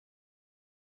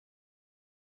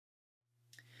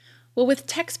Well, with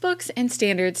textbooks and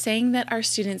standards saying that our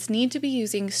students need to be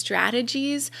using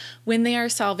strategies when they are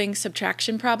solving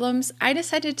subtraction problems, I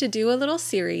decided to do a little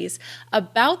series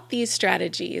about these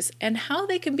strategies and how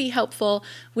they can be helpful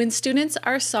when students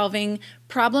are solving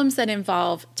problems that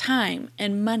involve time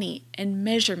and money and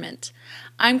measurement.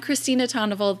 I'm Christina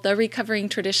Tondevold, the Recovering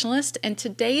Traditionalist, and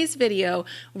today's video,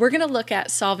 we're going to look at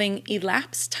solving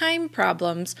elapsed time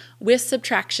problems with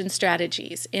subtraction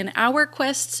strategies in our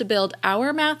quest to build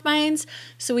our math minds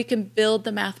so we can build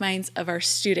the math minds of our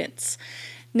students.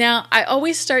 Now, I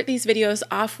always start these videos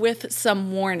off with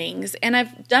some warnings, and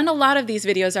I've done a lot of these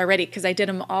videos already because I did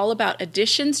them all about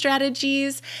addition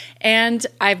strategies, and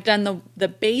I've done the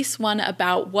base one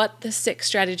about what the 6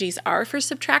 strategies are for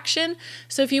subtraction.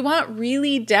 So if you want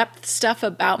really depth stuff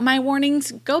about my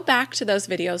warnings, go back to those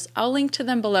videos. I'll link to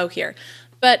them below here.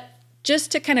 But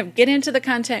just to kind of get into the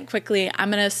content quickly,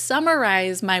 I'm going to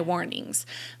summarize my warnings.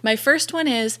 My first one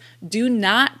is do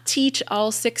not teach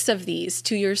all 6 of these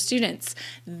to your students.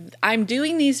 I'm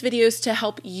doing these videos to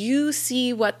help you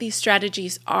see what these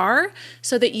strategies are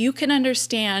so that you can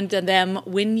understand them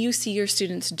when you see your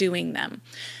students doing them.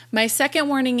 My second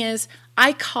warning is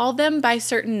I call them by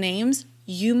certain names.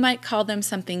 You might call them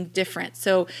something different.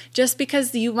 So just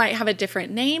because you might have a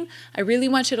different name, I really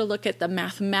want you to look at the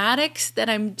mathematics that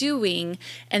I'm doing,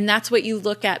 and that's what you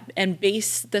look at and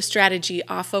base the strategy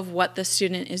off of what the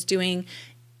student is doing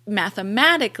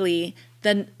mathematically.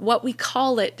 Then what we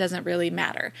call it doesn't really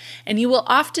matter. And you will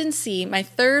often see, my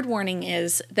third warning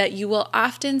is that you will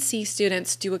often see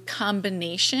students do a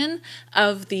combination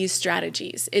of these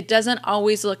strategies. It doesn't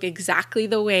always look exactly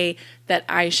the way that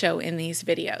I show in these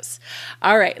videos.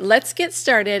 All right, let's get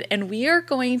started, and we are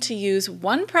going to use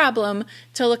one problem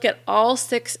to look at all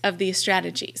 6 of these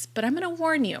strategies. But I'm going to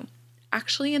warn you,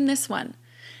 actually in this one,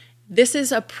 this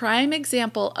is a prime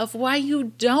example of why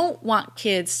you don't want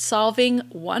kids solving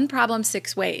one problem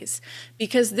 6 ways.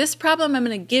 Because this problem I'm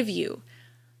going to give you,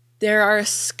 there are a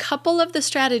couple of the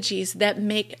strategies that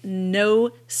make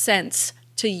no sense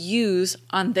to use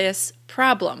on this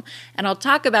problem. And I'll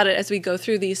talk about it as we go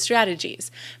through these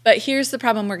strategies. But here's the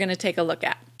problem we're going to take a look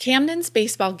at. Camden's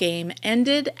baseball game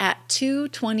ended at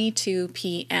 2:22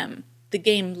 p.m. The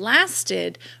game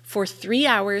lasted for 3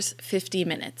 hours, 50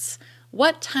 minutes.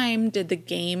 What time did the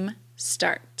game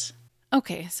start?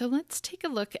 Okay, so let's take a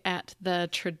look at the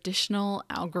traditional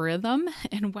algorithm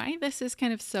and why this is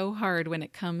kind of so hard when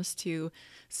it comes to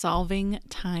solving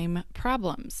time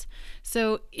problems.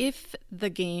 So if the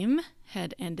game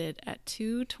had ended at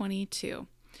 2:22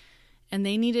 and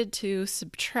they needed to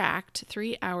subtract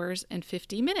 3 hours and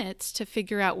 50 minutes to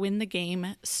figure out when the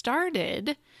game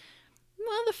started,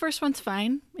 well, the first one's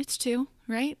fine. It's 2,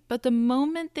 right? But the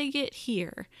moment they get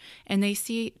here and they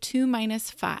see 2 minus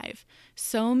 5,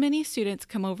 so many students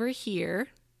come over here,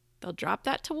 they'll drop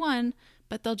that to 1,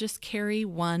 but they'll just carry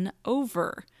 1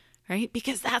 over, right?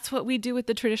 Because that's what we do with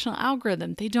the traditional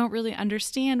algorithm. They don't really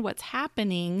understand what's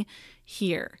happening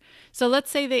here. So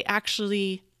let's say they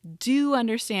actually do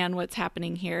understand what's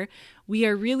happening here. We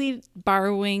are really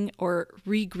borrowing or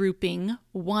regrouping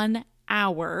 1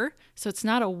 hour. So it's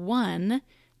not a 1.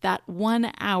 That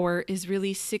 1 hour is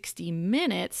really 60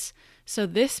 minutes. So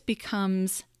this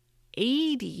becomes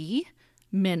 80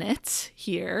 minutes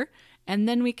here. And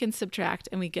then we can subtract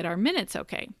and we get our minutes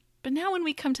okay. But now when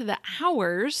we come to the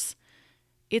hours,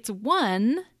 it's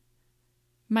 1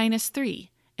 minus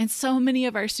 3. And so many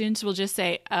of our students will just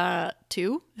say,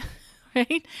 2,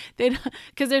 right?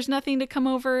 Because there's nothing to come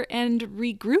over and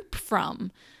regroup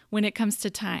from when it comes to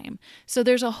time. So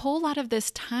there's a whole lot of this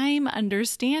time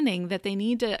understanding that they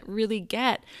need to really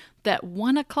get, that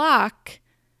 1 o'clock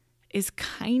is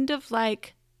kind of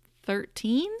like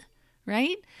 13,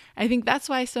 right? I think that's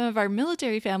why some of our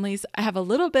military families have a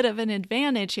little bit of an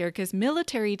advantage here, because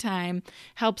military time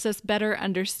helps us better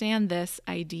understand this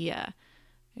idea.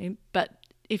 Okay? But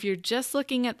if you're just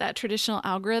looking at that traditional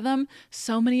algorithm,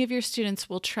 so many of your students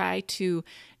will try to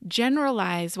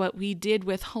generalize what we did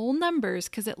with whole numbers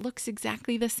because it looks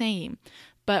exactly the same.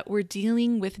 But we're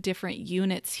dealing with different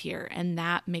units here, and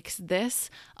that makes this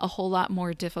a whole lot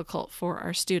more difficult for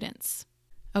our students.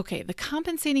 Okay, the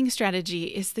compensating strategy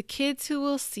is the kids who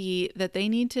will see that they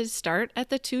need to start at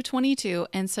the 2:22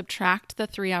 and subtract the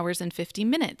 3 hours and 50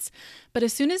 minutes. But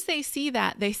as soon as they see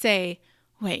that, they say,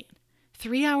 wait,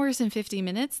 3 hours and 50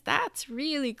 minutes, that's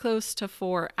really close to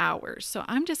 4 hours. So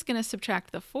I'm just going to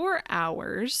subtract the 4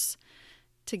 hours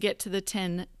to get to the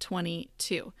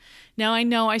 10:22. Now I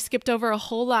know I skipped over a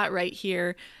whole lot right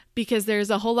here, because there's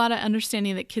a whole lot of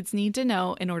understanding that kids need to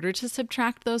know in order to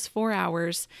subtract those 4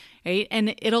 hours, right?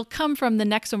 And it'll come from the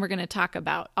next one we're going to talk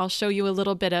about. I'll show you a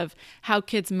little bit of how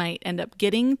kids might end up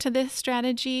getting to this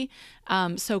strategy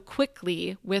so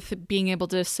quickly with being able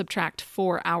to subtract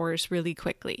 4 hours really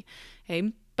quickly,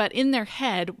 okay? But in their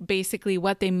head, basically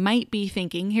what they might be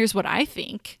thinking, here's what I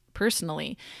think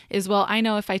personally, is, well, I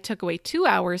know if I took away 2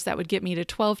 hours, that would get me to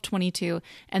 12:22,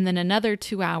 and then another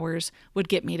 2 hours would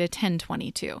get me to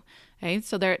 10:22. Okay,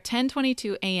 so they're at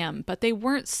 10:22 a.m., but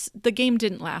the game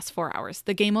didn't last 4 hours.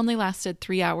 The game only lasted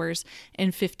 3 hours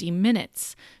and 50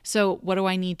 minutes. So what do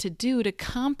I need to do to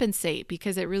compensate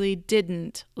because it really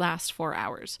didn't last 4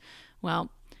 hours?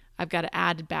 Well, I've got to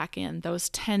add back in those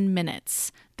 10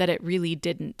 minutes that it really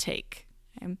didn't take,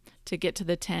 okay, to get to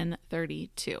the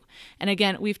 10:32. And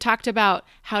again, we've talked about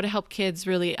how to help kids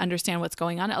really understand what's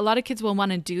going on. A lot of kids will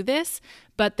want to do this,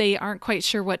 but they aren't quite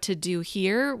sure what to do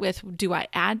here with, do I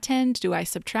add 10? Do I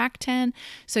subtract 10?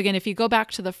 So again, if you go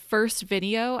back to the first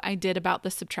video I did about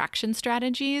the subtraction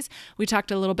strategies, we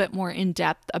talked a little bit more in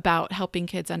depth about helping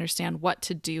kids understand what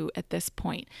to do at this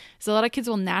point. So a lot of kids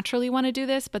will naturally want to do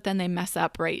this, but then they mess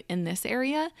up right in this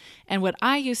area. And what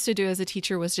I used to do as a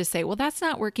teacher was just say, well, that's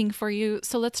not working for you,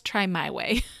 so let's try my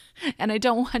way. And I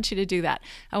don't want you to do that.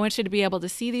 I want you to be able to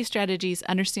see these strategies,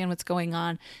 understand what's going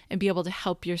on, and be able to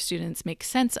help your students make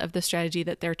sense of the strategy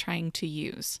that they're trying to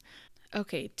use.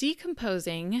 Okay,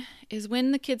 decomposing is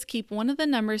when the kids keep one of the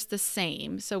numbers the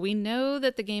same. So we know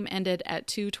that the game ended at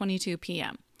 2:22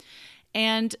 p.m.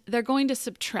 And they're going to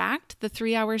subtract the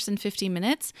 3 hours and 50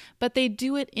 minutes, but they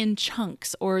do it in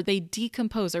chunks, or they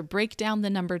decompose or break down the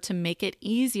number to make it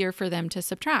easier for them to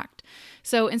subtract.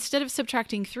 So instead of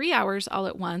subtracting 3 hours all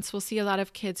at once, we'll see a lot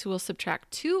of kids who will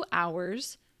subtract 2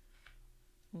 hours.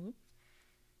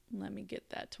 Let me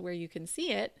get that to where you can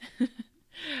see it.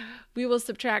 We will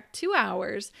subtract 2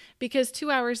 hours because 2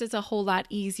 hours is a whole lot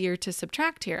easier to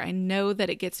subtract here. I know that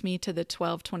it gets me to the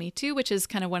 12:22, which is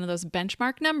kind of one of those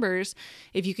benchmark numbers.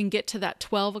 If you can get to that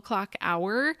 12 o'clock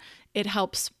hour, it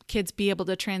helps kids be able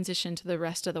to transition to the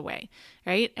rest of the way,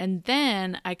 right? And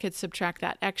then I could subtract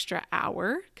that extra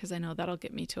hour because I know that'll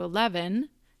get me to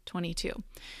 11:22.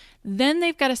 Then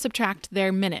they've got to subtract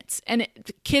their minutes. And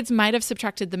kids might have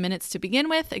subtracted the minutes to begin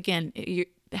with. Again,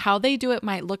 how they do it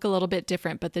might look a little bit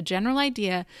different, but the general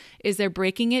idea is they're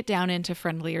breaking it down into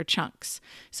friendlier chunks.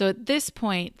 So at this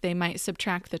point, they might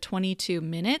subtract the 22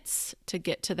 minutes to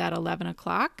get to that 11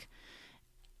 o'clock.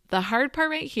 The hard part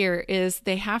right here is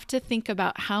they have to think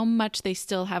about how much they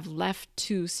still have left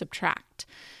to subtract.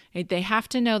 They have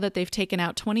to know that they've taken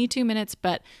out 22 minutes,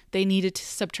 but they needed to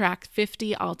subtract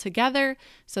 50 altogether,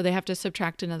 so they have to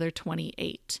subtract another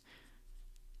 28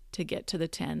 to get to the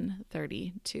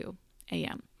 10:32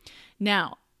 a.m.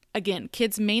 Now, again,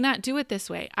 kids may not do it this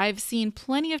way. I've seen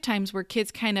plenty of times where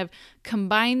kids kind of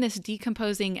combine this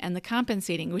decomposing and the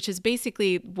compensating, which is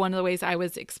basically one of the ways I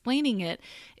was explaining it,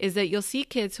 is that you'll see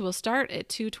kids who will start at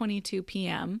 2:22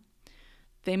 p.m.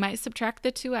 They might subtract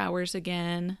the 2 hours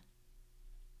again,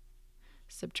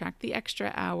 subtract the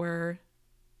extra hour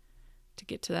to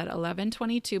get to that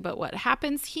 11:22. But what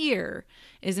happens here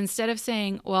is instead of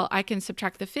saying, well, I can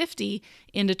subtract the 50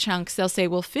 into chunks, they'll say,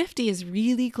 well, 50 is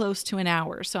really close to an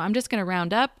hour. So I'm just going to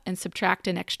round up and subtract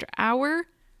an extra hour.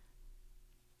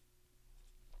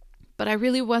 But I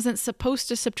really wasn't supposed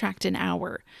to subtract an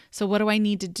hour. So what do I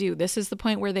need to do? This is the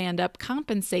point where they end up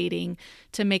compensating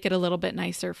to make it a little bit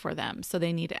nicer for them. So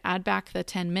they need to add back the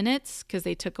 10 minutes because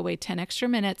they took away 10 extra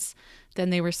minutes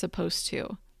than they were supposed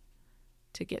to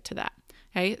get to that.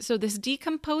 Okay, so this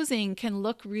decomposing can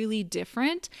look really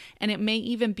different, and it may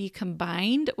even be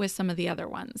combined with some of the other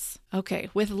ones. Okay,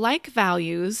 with like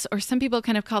values, or some people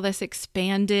kind of call this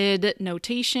expanded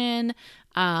notation,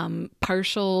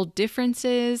 partial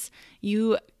differences,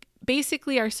 you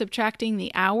basically are subtracting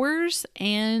the hours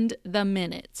and the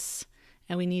minutes,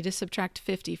 and we need to subtract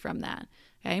 50 from that,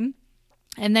 okay?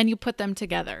 And then you put them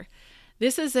together.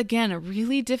 This is, again,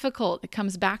 really difficult. It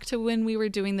comes back to when we were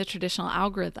doing the traditional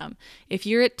algorithm. If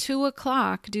you're at 2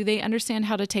 o'clock, do they understand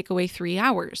how to take away 3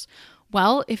 hours?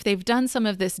 Well, if they've done some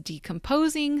of this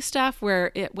decomposing stuff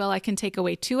where I can take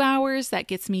away 2 hours, that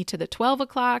gets me to the 12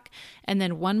 o'clock, and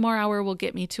then 1 more hour will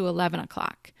get me to 11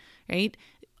 o'clock, right?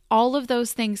 All of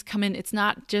those things come in. It's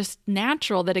not just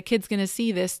natural that a kid's going to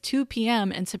see this 2 p.m.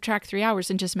 and subtract 3 hours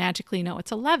and just magically know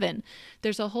it's 11.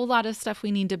 There's a whole lot of stuff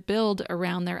we need to build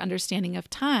around their understanding of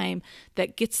time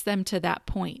that gets them to that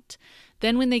point.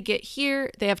 Then when they get here,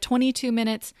 they have 22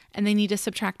 minutes and they need to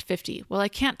subtract 50. Well, I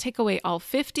can't take away all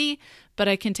 50, but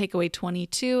I can take away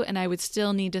 22, and I would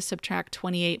still need to subtract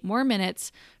 28 more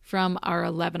minutes from our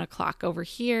 11 o'clock over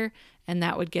here, and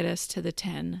that would get us to the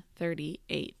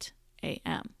 10:38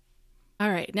 a.m. All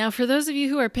right, now for those of you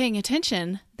who are paying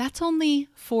attention, that's only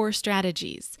 4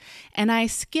 strategies. And I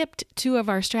skipped 2 of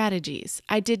our strategies.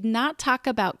 I did not talk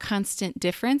about constant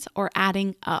difference or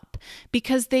adding up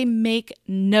because they make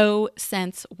no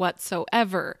sense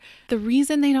whatsoever. The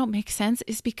reason they don't make sense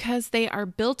is because they are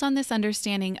built on this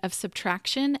understanding of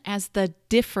subtraction as the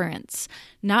difference,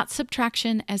 not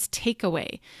subtraction as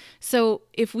takeaway. So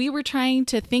if we were trying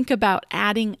to think about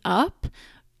adding up,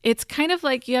 it's kind of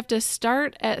like you have to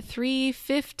start at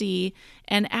 3:50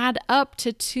 and add up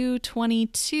to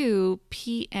 2:22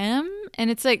 p.m. And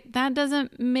it's like, that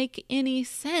doesn't make any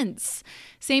sense.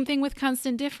 Same thing with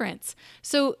constant difference.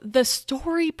 So the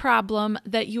story problem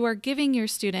that you are giving your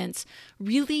students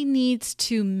really needs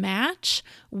to match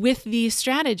with these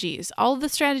strategies. All the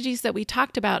strategies that we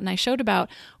talked about and I showed about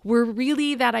were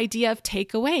really that idea of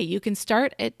take away. You can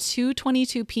start at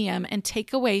 2:22 p.m. and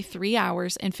take away 3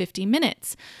 hours and 50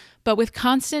 minutes. But with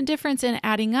constant difference and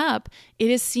adding up, it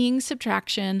is seeing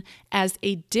subtraction as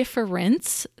a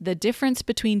difference, the difference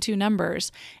between 2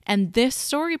 numbers. And this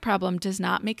story problem does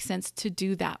not make sense to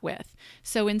do that with.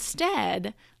 So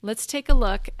instead, let's take a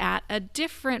look at a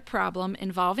different problem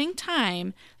involving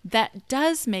time that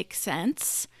does make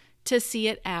sense to see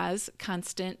it as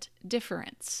constant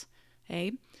difference.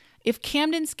 Okay? If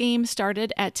Camden's game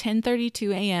started at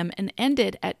 10:32 a.m. and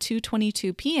ended at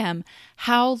 2:22 p.m.,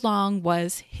 how long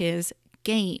was his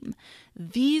game?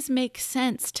 These make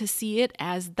sense to see it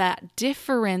as that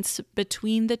difference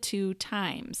between the 2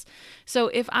 times. So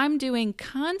if I'm doing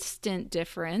constant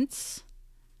difference,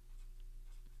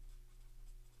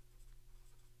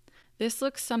 this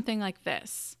looks something like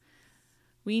this.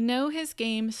 We know his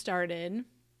game started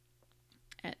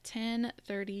at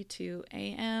 10:32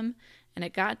 a.m. and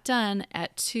it got done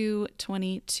at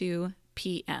 2:22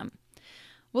 p.m.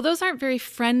 Well, those aren't very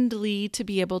friendly to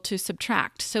be able to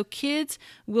subtract. So kids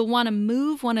will want to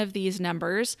move one of these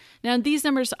numbers. Now, these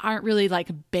numbers aren't really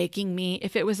like begging me.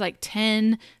 If it was like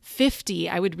 10:50,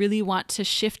 I would really want to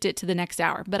shift it to the next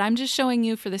hour. But I'm just showing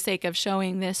you for the sake of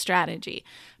showing this strategy.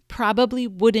 Probably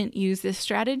wouldn't use this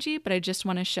strategy, but I just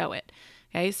want to show it.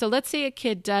 Okay, so let's say a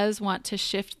kid does want to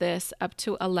shift this up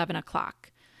to 11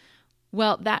 o'clock.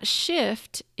 Well, that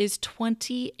shift is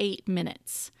 28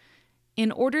 minutes. In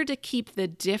order to keep the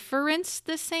difference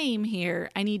the same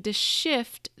here, I need to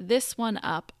shift this one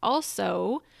up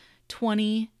also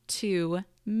 22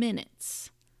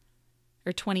 minutes.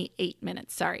 Or 28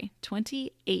 minutes, sorry.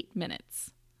 28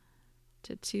 minutes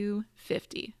to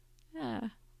 2:50.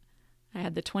 I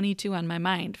had the 22 on my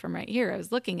mind from right here. I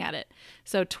was looking at it.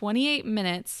 So 28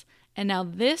 minutes, and now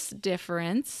this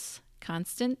difference,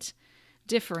 constant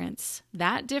difference,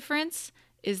 that difference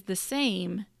is the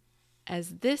same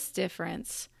as this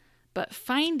difference, but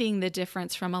finding the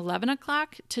difference from 11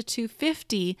 o'clock to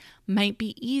 2:50 might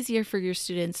be easier for your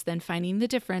students than finding the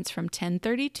difference from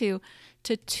 10:32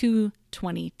 to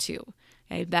 2:22.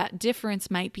 Okay, that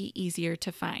difference might be easier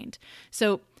to find.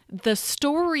 So the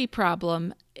story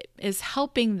problem is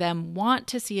helping them want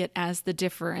to see it as the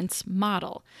difference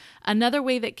model. Another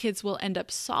way that kids will end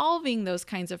up solving those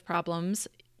kinds of problems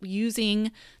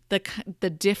using the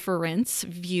difference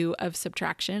view of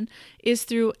subtraction is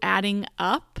through adding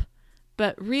up,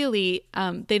 but really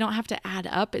they don't have to add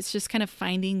up. It's just kind of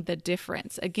finding the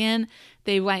difference. Again,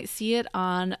 they might see it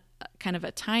on kind of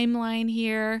a timeline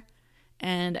here,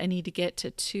 and I need to get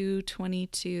to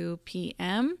 2:22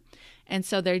 p.m. And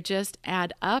so they just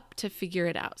add up to figure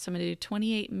it out. So I'm going to do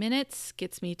 28 minutes,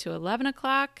 gets me to 11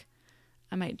 o'clock.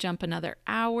 I might jump another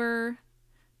hour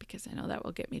because I know that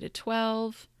will get me to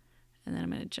 12. And then I'm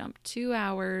going to jump 2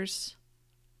 hours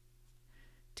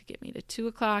to get me to 2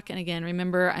 o'clock. And again,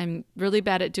 remember, I'm really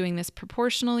bad at doing this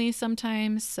proportionally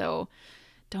sometimes, so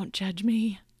don't judge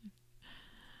me.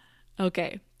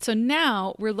 Okay, so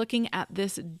now we're looking at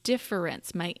this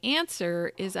difference. My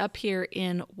answer is up here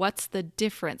in what's the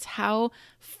difference? How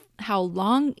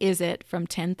long is it from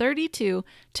 10:32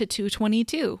 to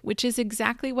 2:22, which is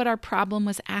exactly what our problem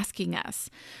was asking us.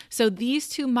 So these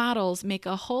 2 models make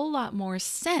a whole lot more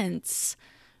sense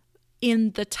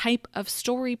in the type of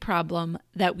story problem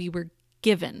that we were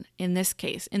given in this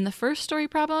case. In the first story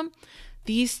problem,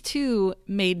 these two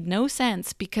made no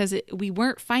sense because we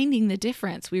weren't finding the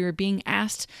difference. We were being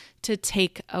asked to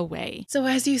take away. So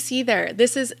as you see there,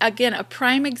 this is again a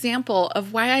prime example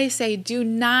of why I say do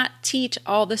not teach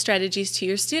all the strategies to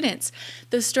your students.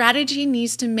 The strategy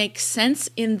needs to make sense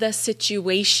in the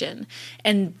situation.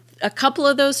 And a couple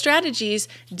of those strategies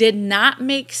did not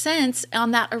make sense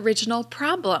on that original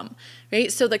problem,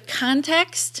 right? So the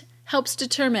context helps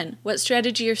determine what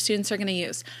strategy your students are going to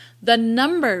use. The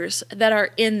numbers that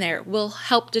are in there will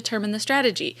help determine the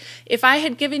strategy. If I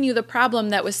had given you the problem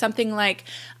that was something like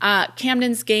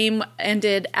Camden's game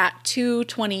ended at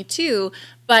 2:22,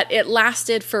 but it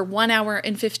lasted for 1 hour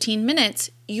and 15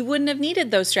 minutes, you wouldn't have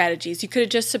needed those strategies. You could have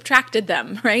just subtracted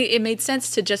them, right? It made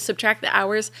sense to just subtract the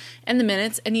hours and the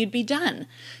minutes and you'd be done.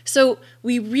 So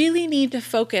we really need to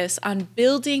focus on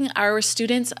building our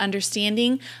students'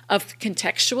 understanding of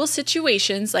contextual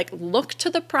situations, like look to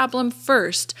the problem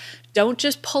first. Don't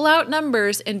just pull out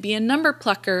numbers and be a number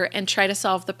plucker and try to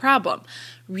solve the problem.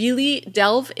 Really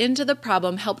delve into the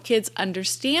problem, help kids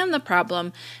understand the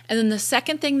problem. And then the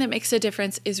second thing that makes a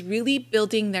difference is really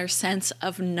building their sense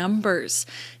of numbers.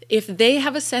 If they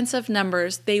have a sense of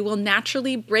numbers, they will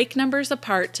naturally break numbers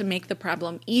apart to make the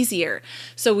problem easier.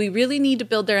 So we really need to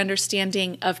build their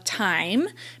understanding of time,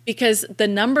 because the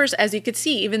numbers, as you could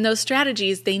see, even those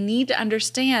strategies, they need to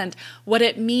understand what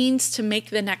it means to make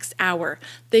the next hour.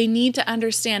 They need to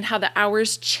understand how the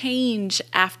hours change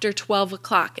after 12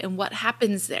 o'clock and what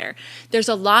happens there. There's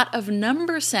a lot of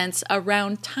number sense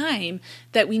around time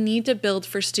that we need to build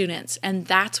for students, and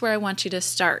that's where I want you to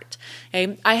start.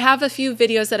 Okay? I have a few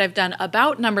videos that I've done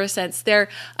about number sense. They're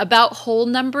about whole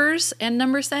numbers and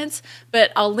number sense,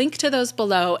 but I'll link to those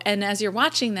below. And as you're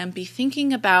watching them, be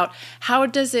thinking about how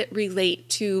does it relate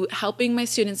to helping my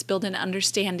students build an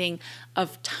understanding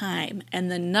of time and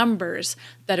the numbers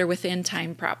that are within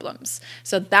time problems.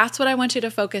 So that's what I want you to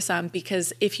focus on,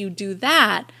 because if you do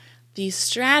that, these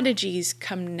strategies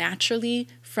come naturally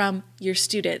from your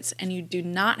students, and you do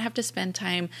not have to spend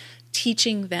time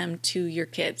teaching them to your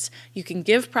kids. You can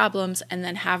give problems and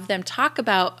then have them talk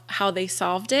about how they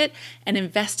solved it and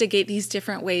investigate these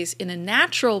different ways in a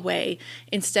natural way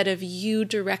instead of you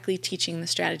directly teaching the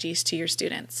strategies to your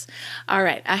students. All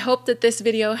right, I hope that this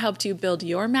video helped you build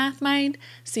your math mind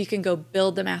so you can go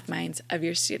build the math minds of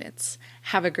your students.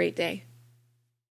 Have a great day.